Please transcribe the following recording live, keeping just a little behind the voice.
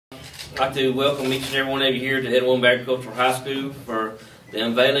I'd like to welcome each and every one of you here to Edwin Agricultural High School for the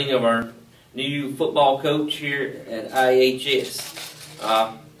unveiling of our new football coach here at IAHS.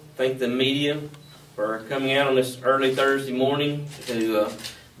 Thank the media for coming out on this early Thursday morning to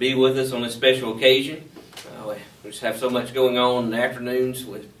be with us on this special occasion. We just have so much going on in the afternoons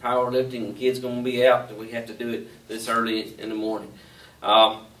with powerlifting and kids going to be out that we have to do it this early in the morning.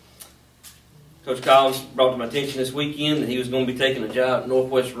 Coach Collins brought to my attention this weekend that he was going to be taking a job at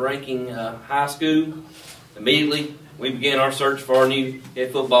Northwest Ranking High School. Immediately, we began our search for our new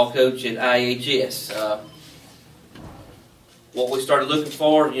head football coach at IAHS. What we started looking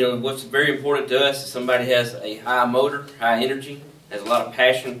for, what's very important to us is somebody who has a high motor, high energy, has a lot of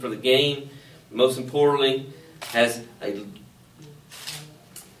passion for the game. Most importantly, has a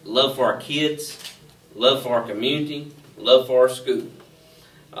love for our kids, love for our community, love for our school.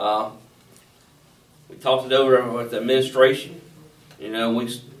 We talked it over with the administration.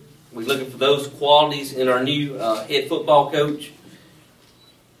 We're looking for those qualities in our new head football coach.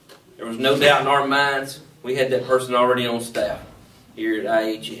 There was no doubt in our minds we had that person already on staff here at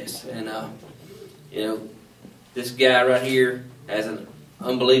IAHS. And, this guy right here has an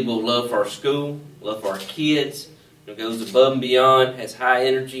unbelievable love for our school, love for our kids. Goes above and beyond, has high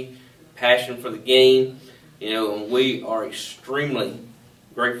energy, passion for the game. And we are extremely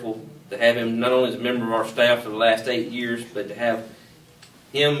grateful to have him not only as a member of our staff for the last 8 years, but to have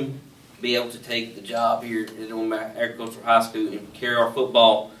him be able to take the job here at Edwin Agricultural High School and carry our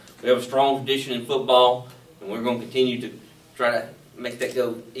football. We have a strong tradition in football, and we're going to continue to try to make that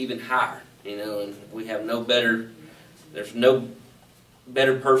go even higher. And we have there's no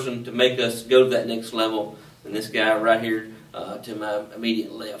better person to make us go to that next level than this guy right here to my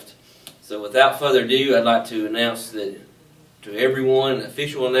immediate left. So without further ado, I'd like to announce that to everyone, an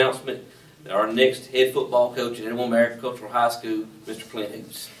official announcement that our next head football coach at Edwin Agricultural High School, Mr. Clint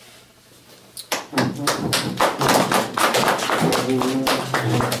Hoops.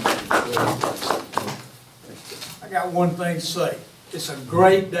 I got one thing to say. It's a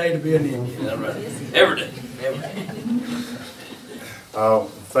great day to be an Indian. Yeah, right. Every day. Every day.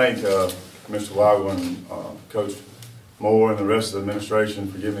 Thank Mr. Wagler and Coach Moore and the rest of the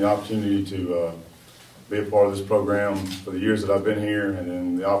administration for giving me the opportunity to be a part of this program for the years that I've been here, and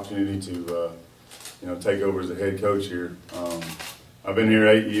then the opportunity to take over as the head coach here. I've been here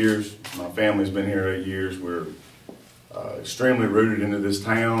 8 years. My family's been here 8 years. We're extremely rooted into this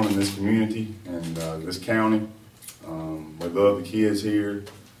town and this community and this county. We love the kids here.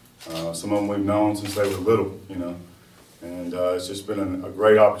 Some of them we've known since they were little, and it's just been a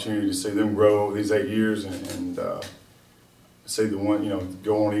great opportunity to see them grow over these 8 years and see the one,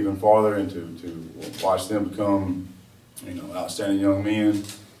 go on even farther and to watch them become, outstanding young men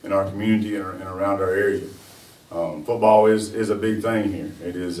in our community and around our area. Football is a big thing here.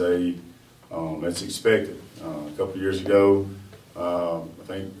 It is it's expected. A couple of years ago, I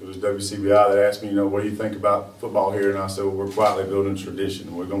think it was WCBI that asked me, what do you think about football here? And I said, well, we're quietly building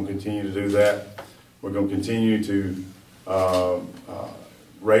tradition. We're going to continue to do that. We're going to continue to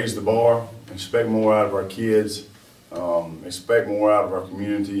raise the bar, expect more out of our kids, expect more out of our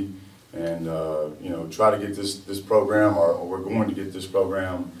community, and try to get this program, or we're going to get this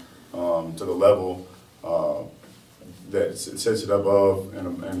program to the level that sets it above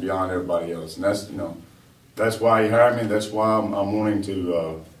and beyond everybody else. And that's why he hired me. That's why I'm wanting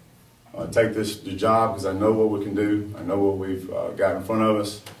to take the job, because I know what we can do. I know what we've got in front of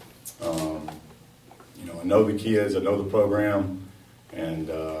us. I know the kids. I know the program, and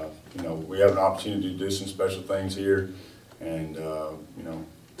we have an opportunity to do some special things here. And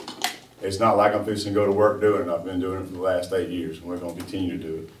it's not like I'm fixing to go to work doing it. I've been doing it for the last 8 years, and we're going to continue to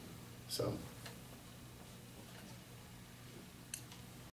do it. So.